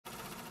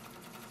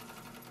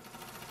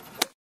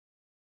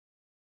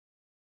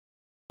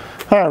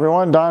Hi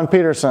everyone, Don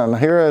Peterson.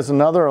 Here is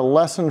another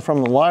lesson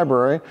from the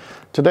library.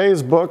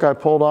 Today's book I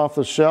pulled off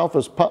the shelf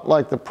is Putt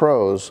Like the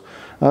Pros.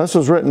 Now, this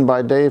was written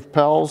by Dave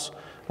Pelz,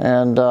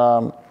 and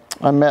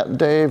I met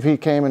Dave. He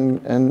came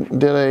and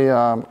did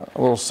a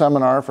little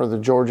seminar for the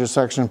Georgia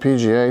Section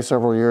PGA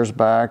several years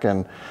back,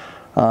 and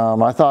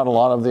I thought a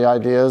lot of the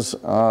ideas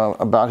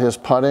about his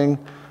putting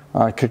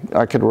I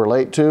could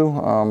relate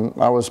to.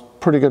 I was a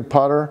pretty good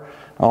putter.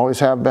 I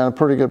always have been a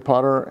pretty good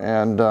putter,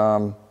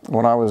 and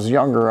when I was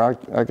younger,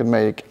 I could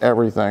make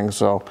everything.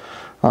 So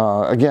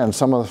again,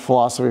 some of the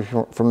philosophy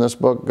from this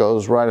book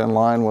goes right in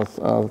line with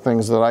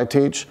things that I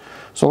teach.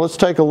 So let's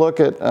take a look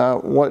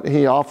at what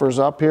he offers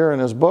up here in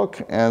his book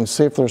and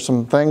see if there's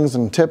some things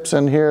and tips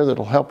in here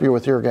that'll help you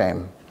with your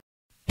game.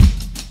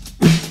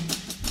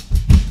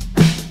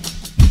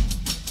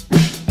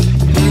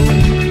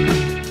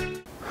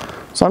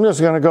 So I'm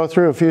just going to go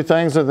through a few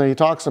things that he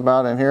talks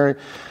about in here.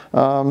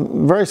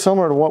 Very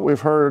similar to what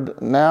we've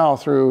heard now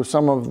through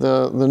some of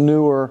the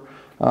newer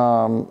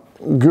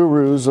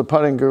gurus, the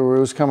putting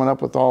gurus, coming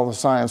up with all the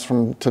science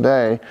from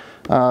today.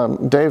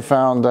 Dave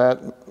found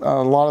that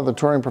a lot of the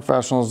touring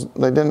professionals,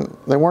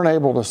 they weren't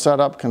able to set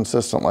up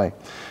consistently.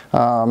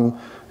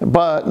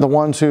 But the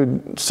ones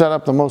who set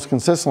up the most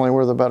consistently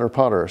were the better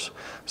putters.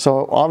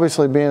 So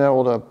obviously being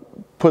able to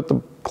put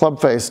the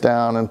club face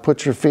down and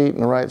put your feet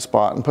in the right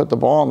spot and put the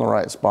ball in the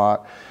right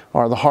spot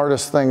are the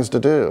hardest things to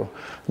do.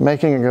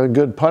 Making a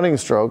good putting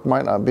stroke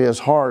might not be as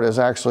hard as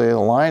actually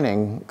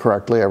aligning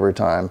correctly every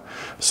time.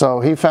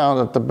 So he found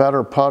that the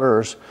better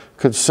putters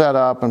could set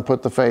up and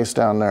put the face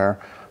down there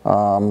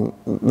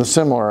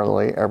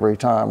similarly every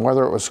time.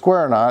 Whether it was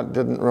square or not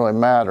didn't really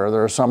matter.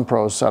 There are some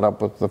pros set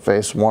up with the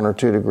face 1 or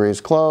 2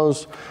 degrees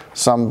closed,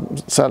 some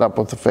set up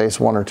with the face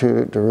 1 or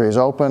 2 degrees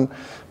open.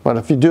 But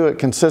if you do it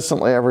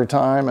consistently every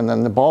time, and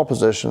then the ball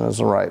position is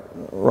the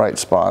right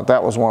spot,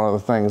 that was one of the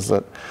things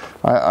that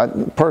I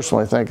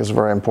personally think is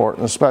very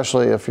important,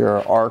 especially if you're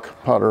an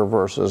arc putter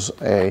versus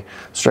a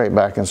straight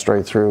back and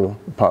straight through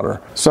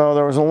putter. So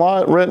there was a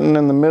lot written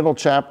in the middle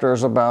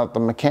chapters about the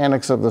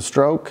mechanics of the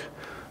stroke.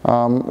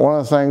 One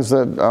of the things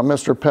that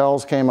Mr.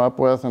 Pelz came up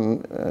with,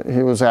 and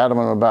he was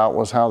adamant about,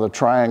 was how the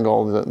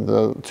triangle,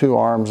 the two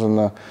arms and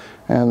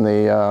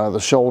the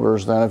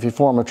shoulders, then if you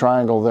form a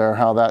triangle there,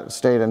 how that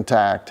stayed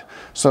intact.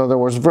 So there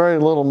was very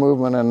little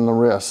movement in the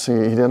wrists. He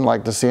didn't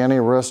like to see any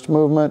wrist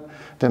movement,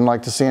 didn't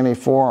like to see any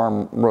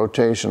forearm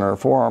rotation or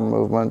forearm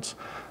movements.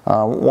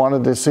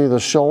 Wanted to see the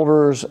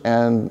shoulders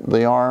and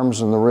the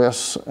arms and the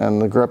wrists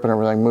and the grip and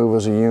everything move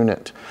as a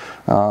unit.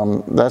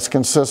 That's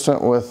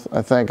consistent with,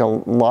 I think, a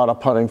lot of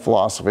putting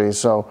philosophies.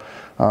 So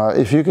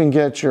if you can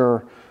get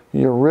your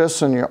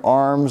wrists and your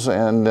arms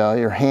and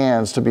your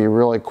hands to be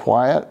really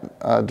quiet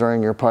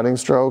during your putting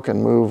stroke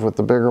and move with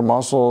the bigger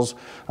muscles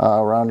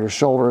around your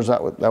shoulders,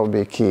 that would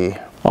be key.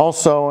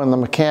 Also in the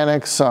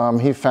mechanics,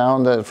 he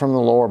found that from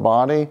the lower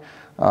body,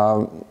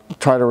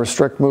 try to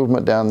restrict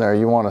movement down there.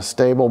 You want a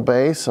stable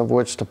base of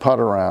which to putt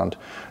around.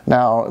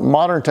 Now,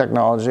 modern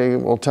technology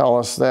will tell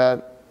us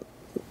that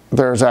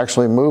there's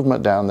actually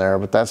movement down there,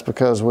 but that's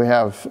because we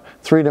have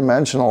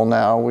three-dimensional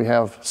now. We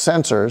have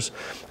sensors,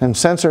 and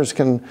sensors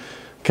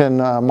can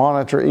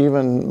monitor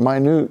even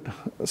minute,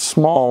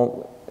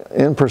 small,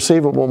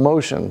 imperceivable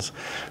motions.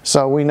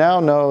 So we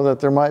now know that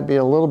there might be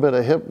a little bit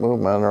of hip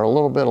movement or a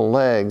little bit of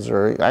legs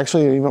or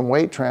actually even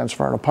weight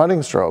transfer in a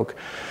putting stroke.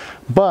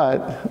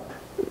 But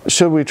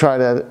should we try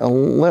to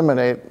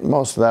eliminate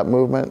most of that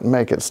movement and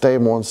make it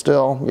stable and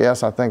still?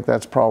 Yes, I think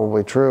that's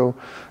probably true.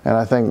 And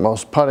I think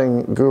most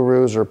putting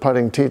gurus or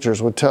putting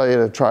teachers would tell you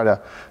to try to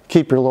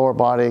keep your lower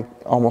body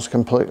almost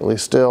completely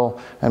still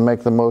and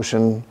make the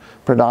motion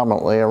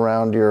predominantly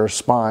around your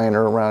spine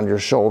or around your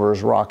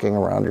shoulders, rocking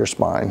around your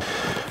spine.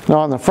 Now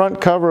on the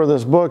front cover of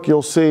this book,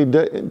 you'll see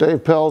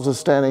Dave Pelz is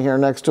standing here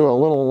next to a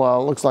little,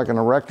 looks like an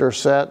erector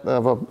set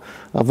of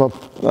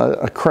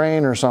a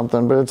crane or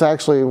something, but it's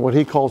actually what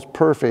he calls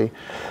Perfy.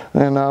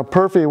 And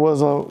Perfy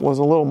was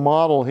a little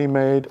model he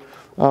made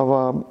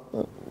of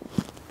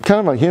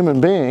kind of a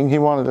human being. He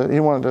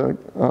wanted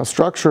a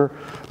structure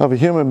of a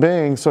human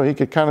being so he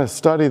could kind of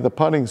study the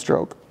putting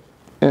stroke.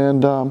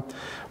 And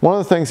one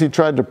of the things he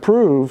tried to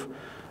prove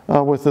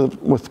with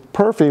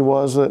Perfy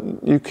was that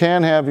you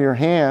can have your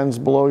hands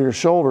below your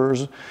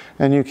shoulders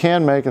and you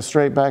can make a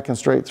straight back and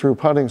straight through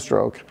putting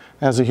stroke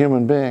as a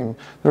human being.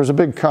 There was a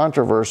big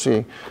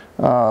controversy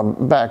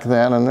back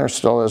then, and there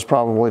still is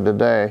probably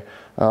today,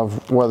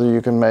 of whether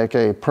you can make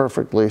a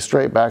perfectly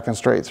straight back and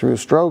straight through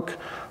stroke.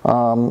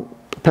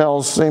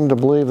 Pelz seemed to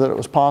believe that it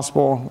was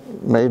possible,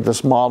 made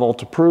this model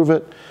to prove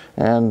it,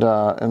 and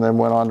then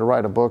went on to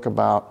write a book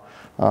about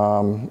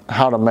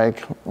how to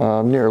make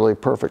nearly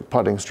perfect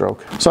putting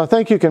stroke. So I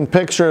think you can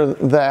picture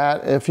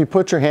that if you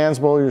put your hands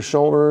below your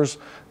shoulders,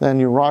 then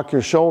you rock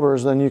your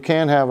shoulders, then you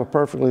can have a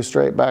perfectly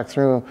straight back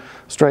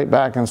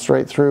and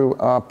straight through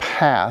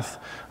path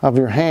of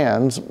your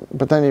hands,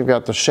 but then you've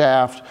got the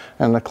shaft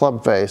and the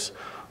club face.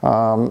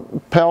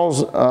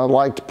 Pelz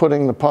liked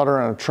putting the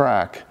putter in a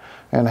track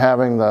and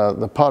having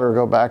the putter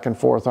go back and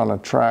forth on a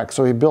track.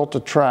 So he built a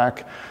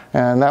track,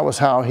 and that was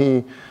how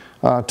he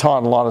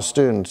taught a lot of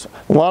students.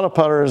 A lot of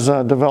putters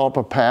develop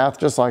a path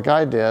just like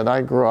I did.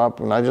 I grew up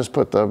and I just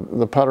put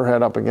the putter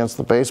head up against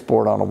the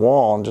baseboard on a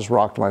wall and just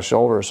rocked my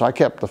shoulders. So I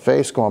kept the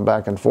face going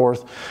back and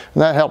forth,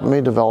 and that helped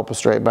me develop a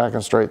straight back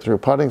and straight through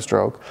putting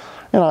stroke.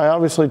 And I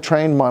obviously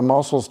trained my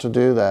muscles to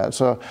do that.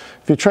 So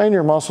if you train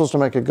your muscles to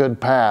make a good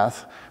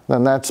path,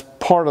 then that's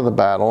part of the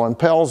battle. And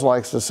Pelz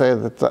likes to say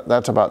that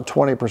that's about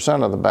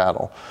 20% of the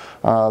battle.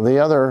 The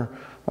other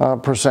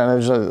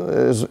percentage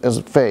is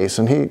face,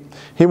 and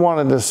he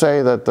wanted to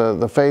say that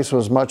the face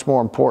was much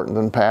more important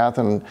than path,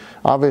 and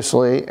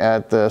obviously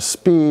at the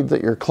speed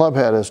that your club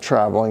head is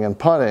traveling and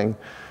putting,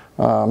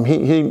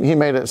 he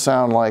made it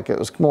sound like it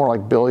was more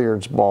like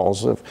billiards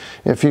balls.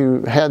 If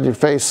you had your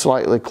face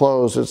slightly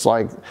closed, it's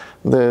like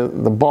the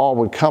ball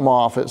would come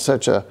off at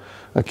such a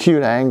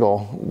acute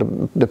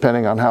angle,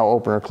 depending on how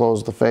open or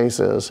closed the face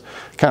is.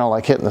 Kind of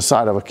like hitting the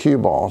side of a cue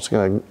ball.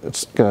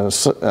 It's gonna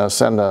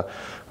send the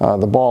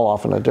ball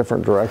off in a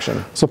different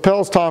direction. So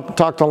Pelz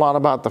talked a lot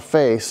about the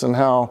face and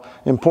how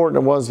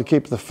important it was to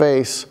keep the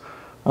face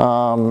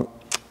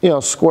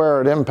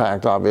square at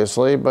impact,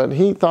 obviously, but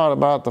he thought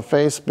about the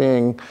face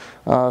being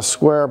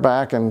square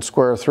back and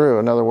square through.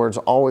 In other words,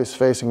 always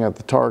facing at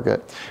the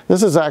target.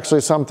 This is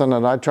actually something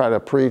that I try to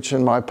preach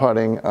in my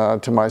putting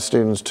to my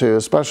students too,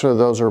 especially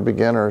those who are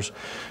beginners.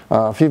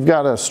 If you've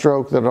got a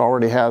stroke that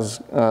already has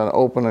an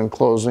open and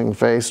closing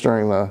face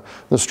during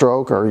the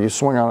stroke, or you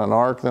swing on an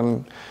arc,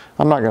 then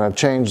I'm not going to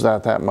change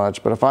that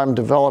much. But if I'm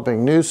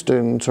developing new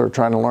students who are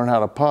trying to learn how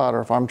to putt, or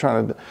if I'm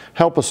trying to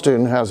help a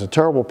student who has a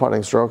terrible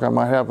putting stroke, I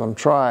might have them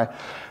try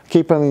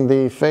keeping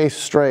the face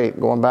straight,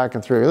 going back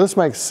and through. This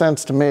makes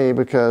sense to me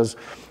because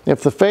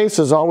if the face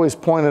is always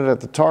pointed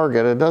at the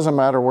target, it doesn't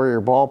matter where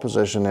your ball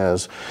position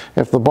is.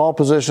 If the ball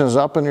position is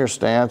up in your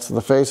stance,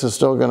 the face is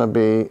still going to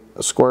be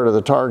square to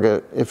the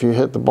target if you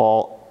hit the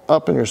ball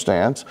up in your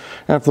stance.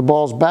 And if the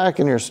ball's back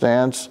in your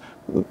stance,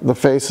 the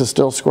face is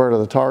still square to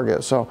the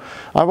target. So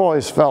I've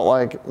always felt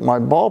like my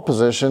ball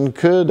position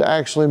could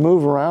actually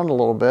move around a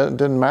little bit. It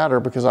didn't matter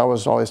because I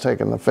was always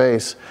taking the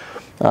face,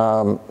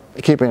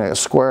 keeping it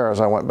square as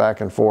I went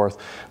back and forth.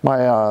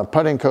 My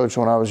putting coach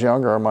when I was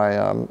younger,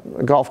 my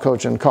golf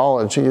coach in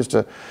college, he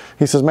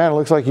says, man, it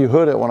looks like you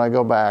hood it when I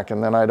go back,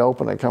 and then I'd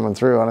open it coming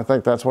through. And I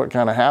think that's what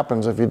kind of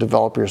happens if you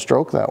develop your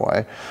stroke that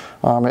way.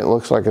 It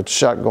looks like it's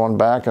shut going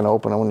back and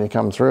open when you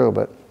come through,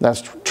 but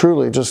that's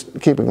truly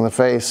just keeping the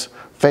face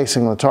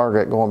facing the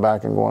target, going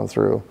back and going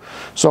through.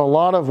 So a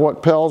lot of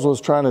what Pelz was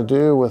trying to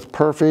do with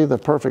Perfy, the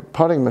perfect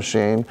putting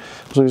machine,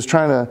 was he was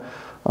trying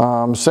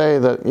to say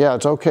that, yeah,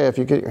 it's okay if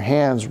you get your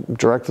hands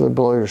directly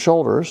below your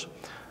shoulders.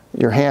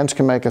 Your hands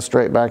can make a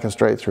straight back and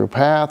straight through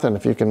path, and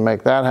if you can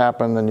make that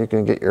happen, then you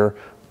can get your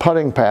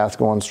putting path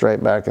going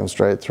straight back and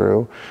straight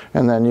through,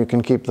 and then you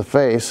can keep the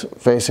face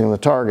facing the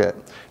target,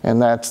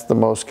 and that's the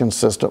most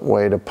consistent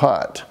way to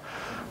putt.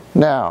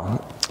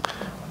 Now,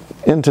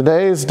 in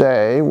today's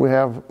day, we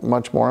have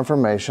much more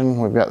information.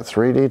 We've got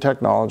 3D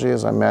technology,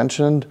 as I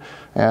mentioned,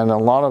 and a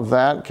lot of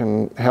that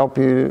can help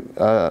you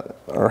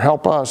or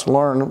help us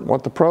learn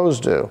what the pros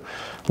do.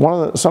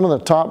 Some of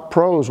the top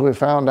pros we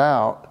found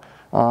out,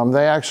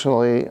 they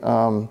actually,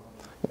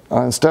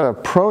 instead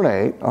of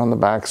pronate on the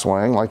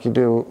backswing like you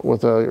do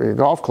with your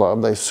golf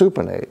club, they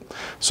supinate.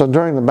 So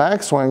during the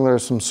backswing,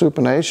 there's some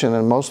supination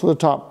in most of the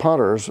top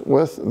putters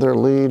with their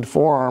lead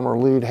forearm or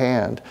lead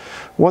hand.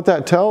 What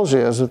that tells you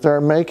is that they're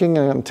making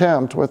an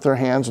attempt with their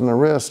hands and their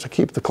wrists to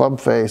keep the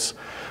club face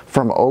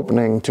from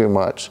opening too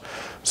much.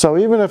 So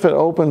even if it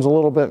opens a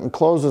little bit and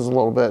closes a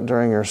little bit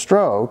during your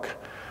stroke,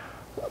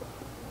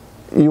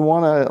 you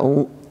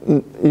want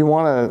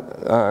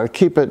to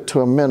keep it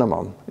to a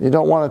minimum. You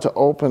don't want it to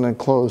open and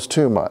close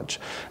too much.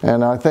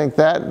 And I think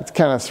that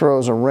kind of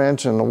throws a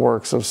wrench in the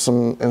works of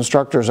some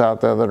instructors out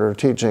there that are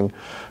teaching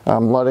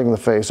letting the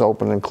face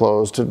open and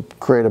close to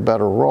create a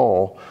better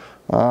roll.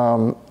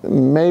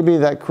 Maybe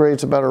that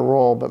creates a better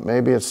roll, but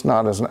maybe it's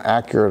not as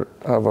accurate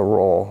of a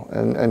roll,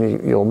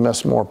 and you'll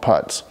miss more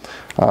putts.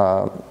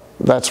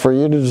 That's for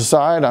you to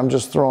decide. I'm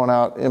just throwing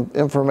out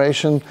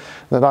information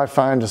that I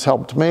find has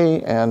helped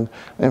me, and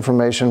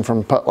information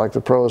from Putt Like the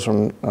Pros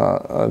from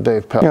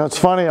Dave Pelz. You know, it's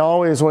funny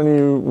always when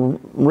you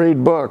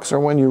read books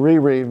or when you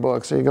reread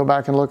books, or you go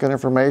back and look at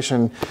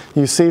information,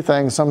 you see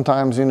things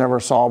sometimes you never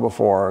saw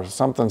before.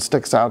 Something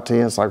sticks out to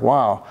you, it's like,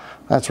 wow,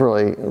 that's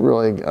really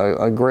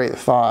a great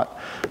thought.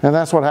 And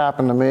that's what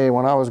happened to me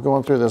when I was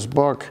going through this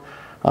book.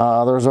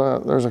 There's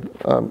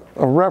a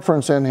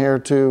reference in here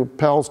to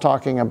Pelz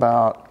talking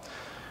about,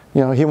 you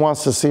know, he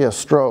wants to see a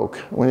stroke.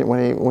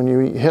 When you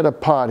hit a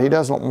putt, he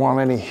doesn't want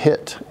any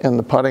hit in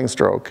the putting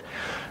stroke.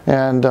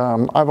 And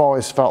I've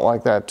always felt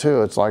like that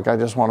too. It's like I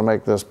just want to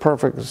make this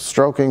perfect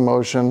stroking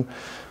motion.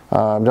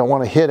 Don't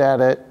want to hit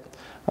at it.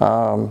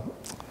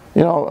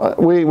 You know,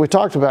 we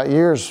talked about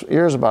years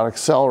about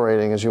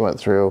accelerating as you went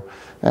through,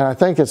 and I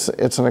think it's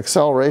an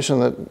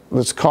acceleration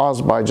that's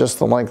caused by just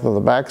the length of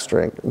the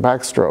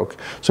backstroke.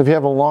 So if you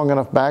have a long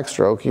enough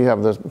backstroke, you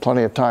have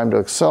plenty of time to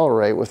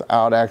accelerate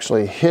without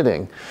actually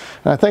hitting.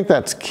 And I think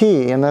that's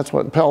key, and that's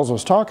what Pelz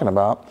was talking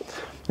about.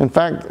 In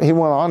fact, he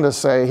went on to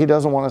say he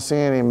doesn't want to see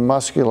any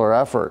muscular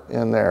effort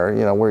in there,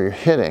 you know, where you're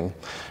hitting.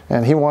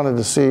 And he wanted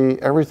to see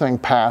everything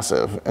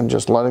passive and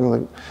just letting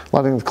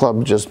the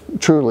club just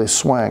truly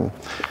swing.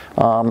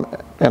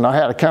 And I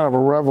had a kind of a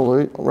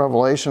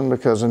revelation,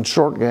 because in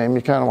short game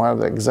you kind of have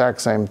the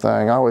exact same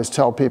thing. I always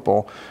tell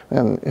people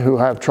who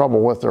have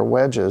trouble with their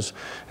wedges,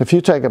 if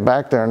you take it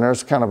back there and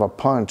there's kind of a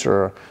punch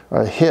or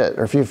a hit,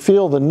 or if you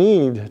feel the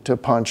need to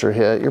punch or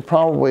hit, you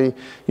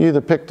either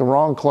picked the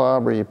wrong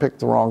club, or you picked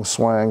the wrong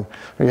swing,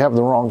 or you have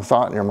the wrong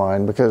thought in your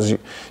mind, because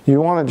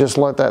you want to just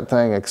let that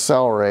thing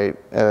accelerate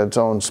at its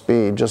own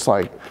speed, just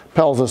like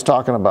Pelz is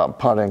talking about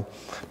putting.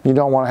 You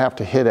don't want to have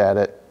to hit at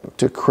it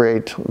to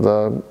create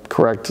the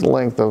correct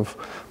length of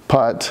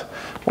putt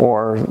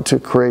or to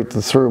create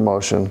the through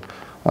motion.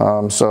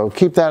 So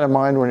keep that in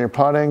mind when you're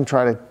putting.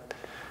 Try to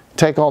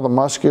take all the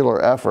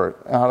muscular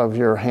effort out of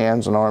your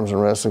hands and arms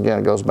and wrists. Again,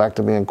 it goes back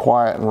to being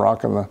quiet and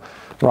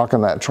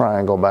rocking that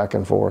triangle back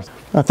and forth.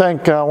 I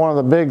think one of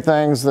the big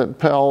things that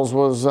Pelz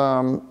was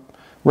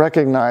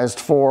recognized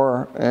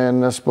for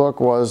in this book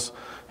was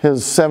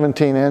his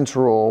 17-inch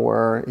rule,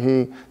 where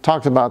he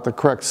talked about the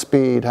correct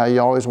speed, how you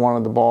always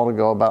wanted the ball to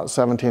go about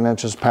 17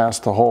 inches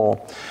past the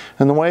hole.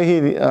 And the way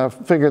he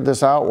figured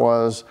this out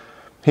was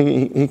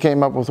he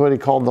came up with what he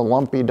called the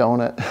lumpy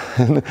donut.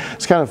 And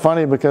it's kind of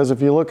funny, because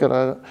if you look at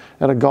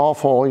a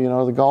golf hole, you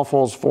know, the golf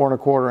hole is 4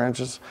 1/4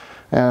 inches.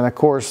 And of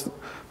course,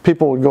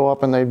 people would go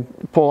up and they'd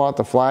pull out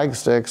the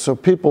flagstick. So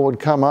people would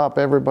come up,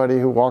 everybody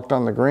who walked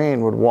on the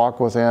green would walk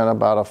within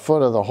about a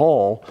foot of the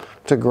hole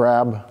to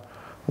grab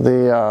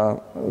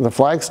the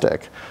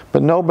flagstick,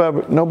 but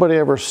nobody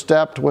ever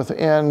stepped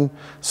within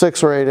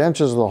 6 or 8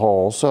 inches of the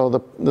hole. So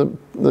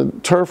the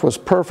turf was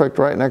perfect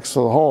right next to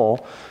the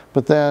hole,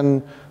 but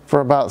then for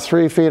about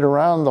 3 feet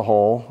around the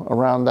hole,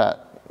 around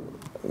that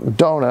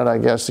donut, I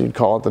guess you'd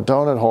call it, the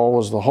donut hole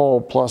was the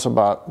hole plus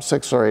about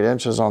 6 or 8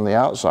 inches on the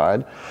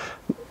outside.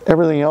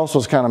 Everything else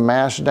was kind of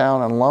mashed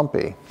down and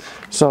lumpy.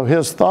 So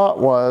his thought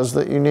was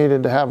that you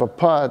needed to have a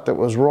putt that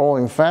was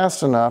rolling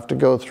fast enough to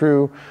go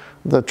through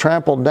the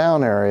trampled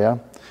down area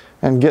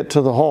and get to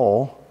the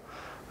hole,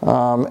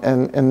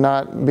 and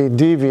not be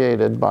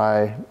deviated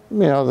by,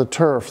 you know, the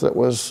turf that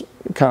was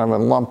kind of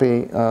a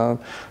lumpy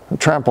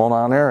trampled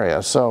down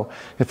area. So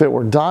if it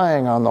were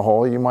dying on the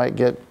hole, you might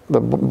get the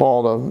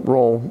ball to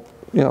roll,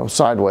 you know,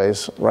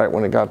 sideways right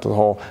when it got to the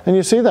hole. And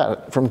you see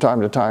that from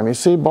time to time. You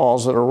see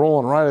balls that are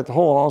rolling right at the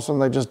hole, and all of a sudden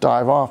they just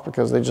dive off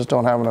because they just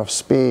don't have enough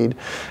speed.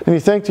 And you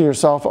think to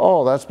yourself,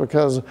 oh, that's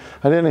because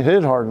I didn't hit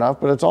it hard enough,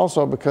 but it's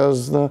also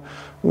because the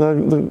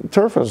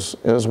turf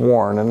is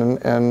worn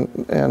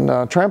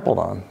and trampled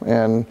on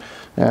and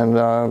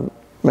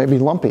maybe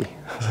lumpy,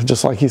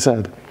 just like he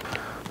said.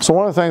 So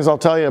one of the things I'll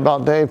tell you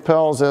about Dave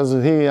Pelz is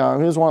that he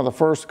was one of the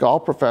first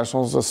golf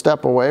professionals to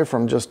step away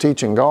from just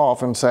teaching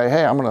golf and say,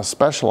 hey, I'm going to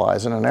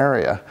specialize in an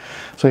area.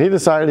 So he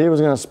decided he was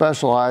going to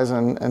specialize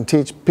and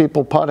teach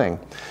people putting.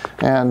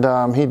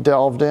 And he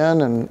delved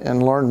in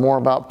and learned more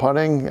about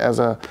putting. He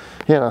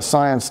had a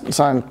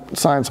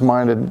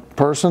science-minded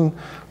person.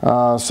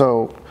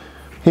 So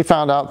he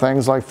found out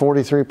things like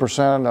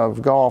 43%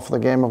 of golf, the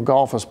game of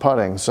golf, is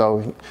putting.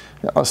 So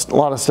a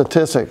lot of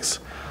statistics.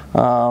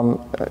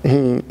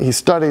 He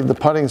studied the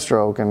putting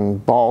stroke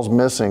and balls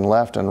missing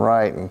left and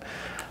right, and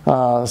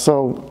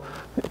so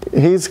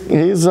he's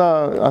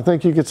I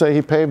think you could say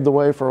he paved the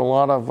way for a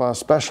lot of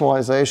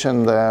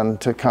specialization then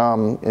to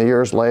come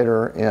years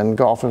later in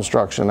golf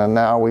instruction. And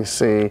now we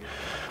see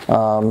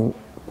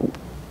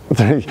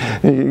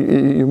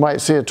you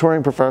might see a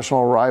touring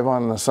professional arrive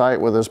on the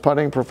site with his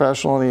putting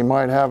professional, and he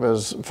might have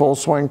his full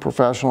swing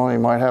professional, and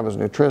he might have his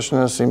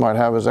nutritionist, he might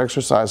have his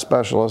exercise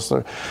specialist.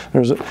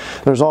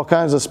 There's all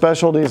kinds of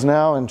specialties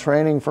now in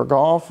training for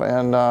golf,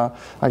 and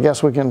I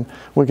guess we can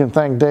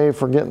thank Dave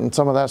for getting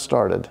some of that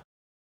started.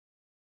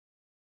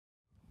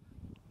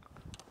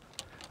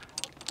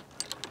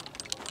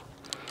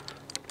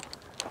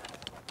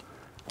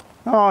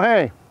 Oh,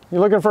 hey, you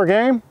looking for a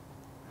game?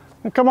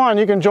 Come on,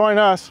 you can join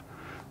us.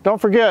 Don't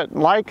forget,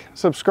 like,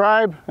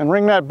 subscribe, and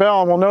ring that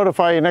bell, and we'll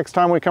notify you next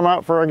time we come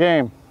out for a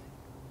game.